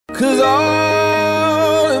'cause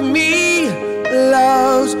all of me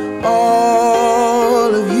loves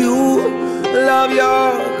all of you. Love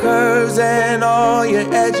your curves and all your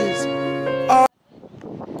edges.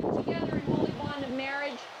 Together in holy bond of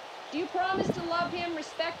marriage, do you promise to love him,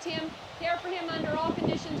 respect him, care for him under all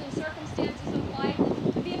conditions and circumstances of life,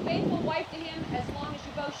 to be a faithful wife to him as long as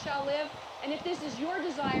you both shall live? And if this is your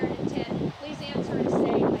desire and intent, please answer and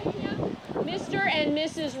say, I do. Mr. and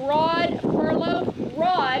Mrs. Rod Furlough,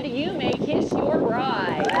 Rod, you may kiss your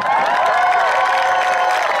bride.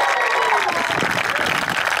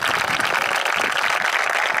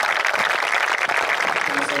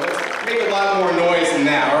 Make a lot more noise than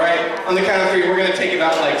that, all right? On the count of three, we're going to take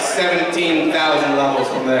about like 17,000 levels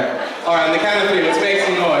from there. All right, on the count of three, let's make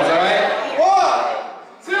some noise, all right? 1,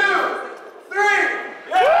 2, 3.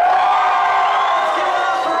 Let's give it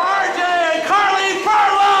up for RJ and Carly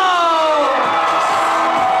Furlough!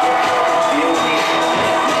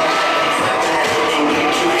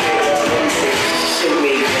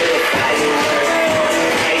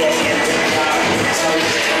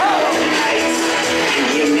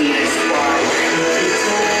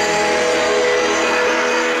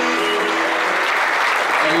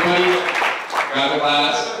 Everybody, grab a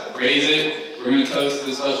glass, raise it. We're going to toast to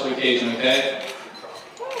this special occasion, okay?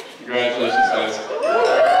 Congratulations, guys.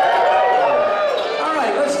 All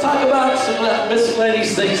right, let's talk about some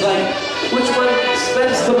miscellaneous things like which one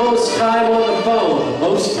spends the most time on the phone?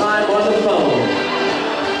 Most time on the phone.